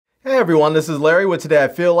Hey everyone, this is Larry with Today I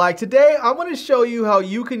Feel Like. Today I want to show you how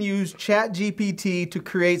you can use ChatGPT to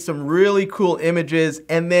create some really cool images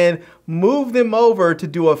and then move them over to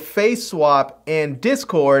do a face swap in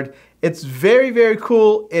Discord. It's very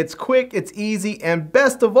cool, it's quick, it's easy, and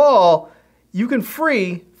best of all, you can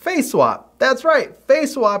free face swap. That's right,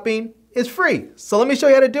 face swapping is free. So let me show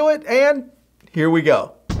you how to do it, and here we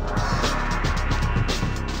go.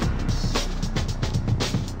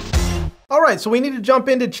 All right, so we need to jump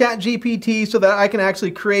into ChatGPT so that I can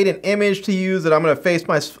actually create an image to use that I'm going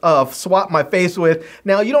to swap my face with.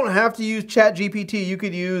 Now, you don't have to use ChatGPT. You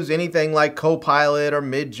could use anything like Copilot or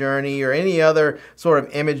Midjourney or any other sort of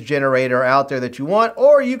image generator out there that you want,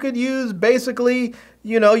 or you could use basically,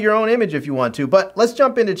 your own image if you want to. But let's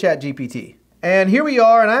jump into ChatGPT. And here we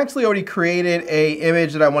are, and I actually already created an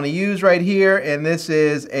image that I want to use right here, and this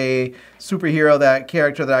is a superhero, that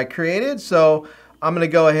character that I created. So I'm going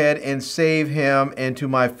to go ahead and save him into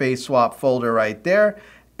my face swap folder right there.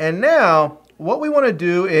 And now what we want to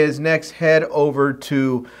do is next head over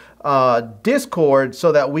to Discord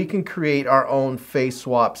so that we can create our own face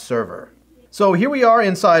swap server. So here we are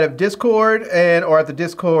inside of Discord or at the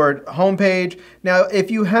Discord homepage. Now,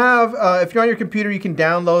 if you're on your computer, you can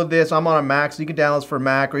download this. I'm on a Mac, so you can download this for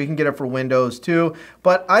Mac, or you can get it for Windows too.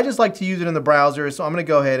 But I just like to use it in the browser, so I'm going to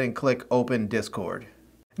go ahead and click Open Discord.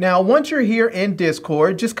 Now, once you're here in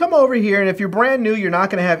Discord, just come over here, and if you're brand new, you're not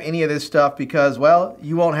going to have any of this stuff because, well,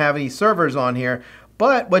 you won't have any servers on here.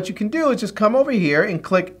 But what you can do is just come over here and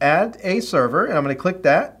click Add a Server, and I'm going to click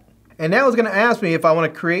that. And now it's going to ask me if I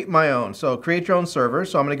want to create my own. So create your own server.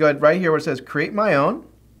 So I'm going to go ahead right here where it says Create My Own.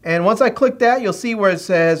 And once I click that, you'll see where it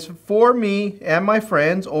says For Me and My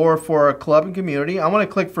Friends, or for a club and community. I want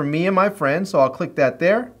to click For Me and My Friends, so I'll click that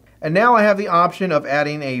there. And now I have the option of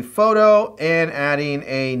adding a photo and adding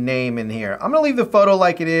a name in here. I'm going to leave the photo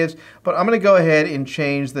like it is, but I'm going to go ahead and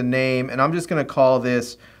change the name, and I'm just going to call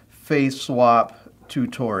this Face Swap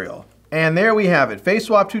Tutorial. And there we have it, Face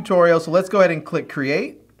Swap Tutorial. So let's go ahead and click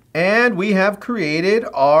Create. And we have created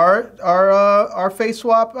our Face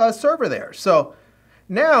Swap server there. So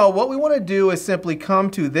now what we want to do is simply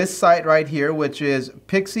come to this site right here, which is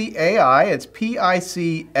Pixi AI. It's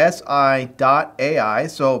PICSI.ai.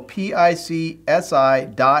 So PICSI.ai.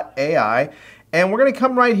 And we're going to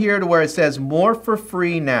come right here to where it says Morph for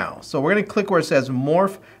Free Now. So we're going to click where it says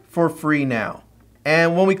Morph for Free Now.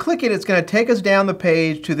 And when we click it, it's going to take us down the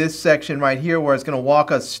page to this section right here where it's going to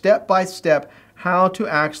walk us step by step how to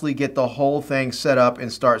actually get the whole thing set up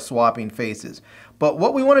and start swapping faces. But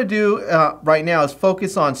what we want to do right now is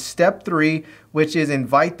focus on step 3, which is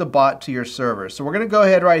invite the bot to your server. So we're going to go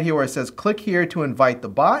ahead right here where it says click here to invite the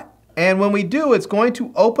bot. And when we do, it's going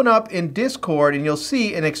to open up in Discord, and you'll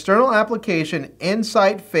see an external application,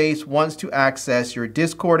 Insight Face, wants to access your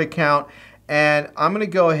Discord account. And I'm going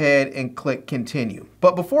to go ahead and click continue.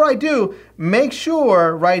 But before I do, make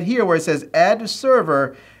sure right here where it says add to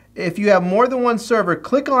server, if you have more than one server,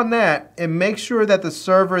 click on that and make sure that the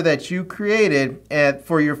server that you created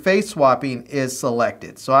for your face swapping is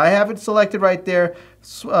selected. So I have it selected right there,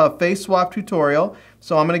 Face Swap Tutorial.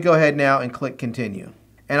 So I'm going to go ahead now and click continue.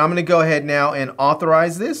 And I'm going to go ahead now and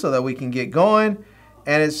authorize this so that we can get going.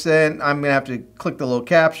 And it said I'm going to have to click the little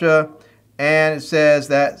CAPTCHA. And it says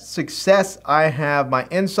that success, I have my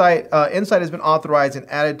Insight has been authorized and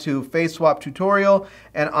added to Face Swap Tutorial.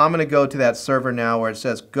 And I'm going to go to that server now where it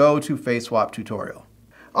says go to Face Swap Tutorial.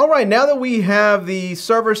 All right, now that we have the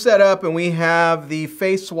server set up and we have the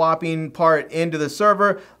face swapping part into the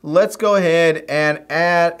server, let's go ahead and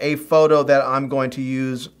add a photo that I'm going to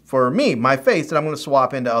use for me, my face, that I'm going to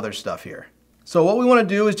swap into other stuff here. So what we want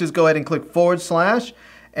to do is just go ahead and click /,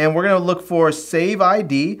 and we're going to look for Save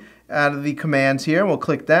ID out of the commands here, and we'll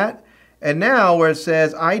click that. And now where it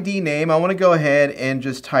says ID name, I want to go ahead and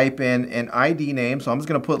just type in an ID name. So I'm just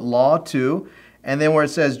going to put law2. And then where it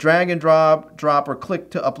says drag and drop or click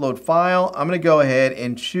to upload file, I'm going to go ahead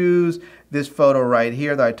and choose this photo right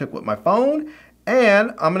here that I took with my phone.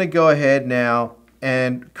 And I'm going to go ahead now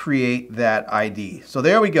and create that ID. So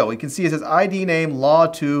there we go. We can see it says ID name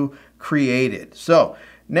law2 created. So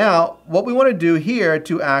now, what we want to do here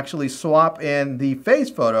to actually swap in the face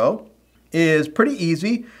photo is pretty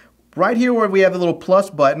easy. Right here where we have the little plus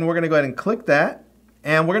button, we're going to go ahead and click that.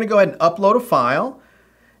 And we're going to go ahead and upload a file.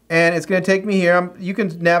 And it's going to take me here. You can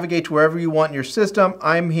navigate to wherever you want in your system.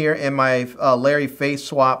 I'm here in my Larry Face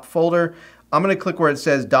Swap folder. I'm going to click where it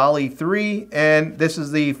says Dall-E 3. And this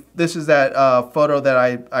is that photo that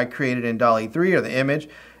I created in Dall-E 3, or the image.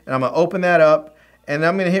 And I'm going to open that up. And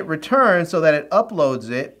I'm going to hit return so that it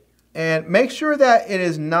uploads it. And make sure that it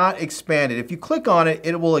is not expanded. If you click on it,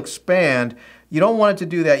 it will expand You don't want it to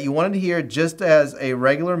do that. You want it here just as a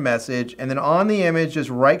regular message, and then on the image, just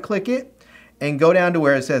right-click it and go down to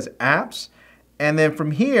where it says Apps. And then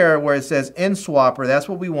from here, where it says InSwapper, that's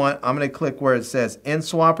what we want. I'm going to click where it says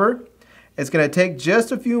InSwapper. It's going to take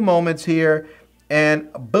just a few moments here,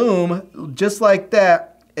 and boom, just like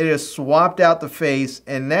that, it has swapped out the face,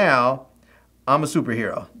 and now I'm a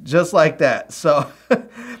superhero, just like that. So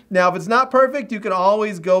now if it's not perfect, you can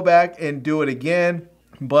always go back and do it again,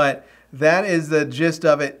 but that is the gist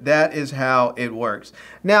of it. That is how it works.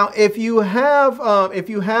 Now, if you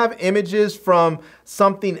have images from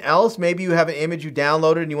something else, maybe you have an image you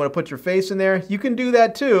downloaded and you want to put your face in there, you can do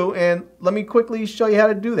that too. And let me quickly show you how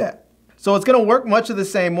to do that. So it's going to work much of the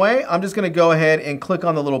same way. I'm just going to go ahead and click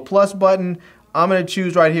on the little plus button. I'm going to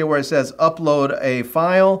choose right here where it says upload a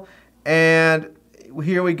file. And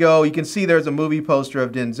here we go. You can see there's a movie poster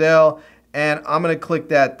of Denzel. And I'm going to click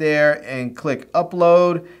that there and click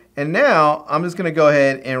upload. And now I'm just going to go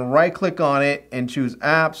ahead and right click on it and choose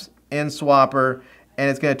Apps, InSwapper, and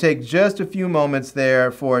it's going to take just a few moments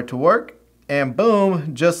there for it to work. And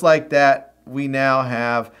boom, just like that, we now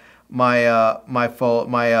have my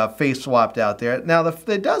face swapped out there. Now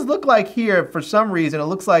it does look like here, for some reason, it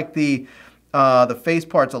looks like the face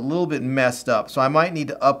part's a little bit messed up. So I might need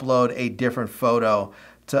to upload a different photo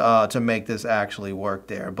to make this actually work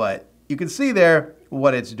there. But you can see there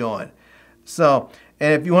what it's doing. So,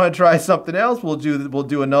 and if you want to try something else, we'll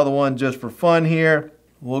do another one just for fun here.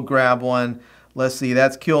 We'll grab one. Let's see,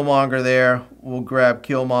 that's Killmonger there. We'll grab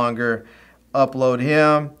Killmonger, upload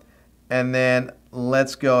him, and then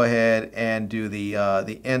let's go ahead and do the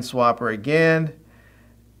InSwapper again.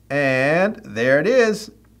 And there it is.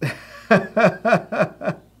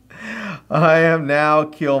 I am now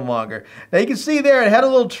Killmonger. Now you can see there, it had a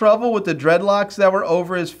little trouble with the dreadlocks that were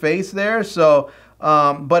over his face there. So.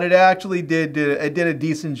 But it actually did a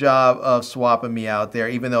decent job of swapping me out there,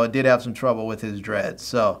 even though it did have some trouble with his dreads.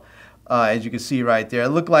 So as you can see right there, it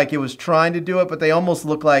looked like it was trying to do it, but they almost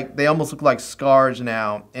look like scars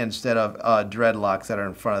now instead of dreadlocks that are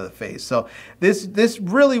in front of the face. So this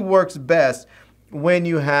really works best when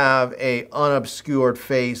you have a unobscured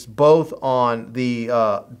face, both on the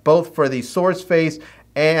both for the source face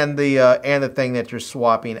and the thing that you're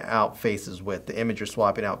swapping out faces with, the image you're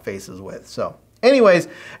swapping out faces with. So. Anyways,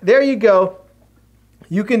 there you go.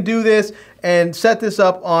 You can do this and set this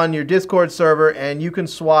up on your Discord server, and you can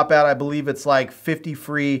swap out, I believe it's like 50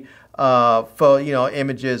 free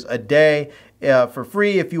images a day for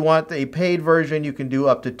free. If you want a paid version, you can do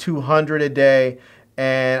up to 200 a day.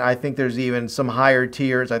 And I think there's even some higher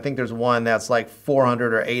tiers. I think there's one that's like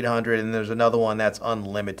 400 or 800, and there's another one that's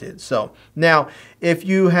unlimited. So now, if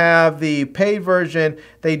you have the paid version,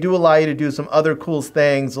 they do allow you to do some other cool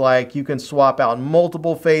things, like you can swap out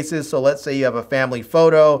multiple faces. So let's say you have a family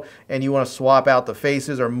photo and you want to swap out the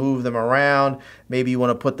faces or move them around. Maybe you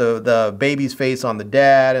want to put the baby's face on the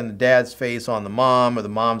dad and the dad's face on the mom, or the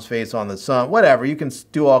mom's face on the son, whatever. You can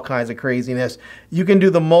do all kinds of craziness. You can do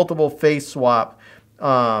the multiple face swap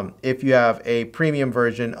if you have a premium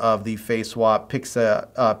version of the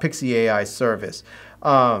FaceSwap Pixie AI service.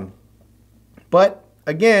 But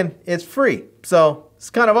again, it's free. So it's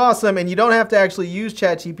kind of awesome, and you don't have to actually use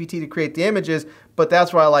ChatGPT to create the images, but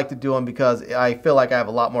that's why I like to do them, because I feel like I have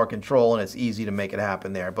a lot more control and it's easy to make it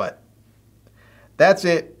happen there. But that's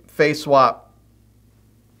it, FaceSwap.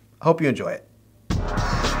 Hope you enjoy it.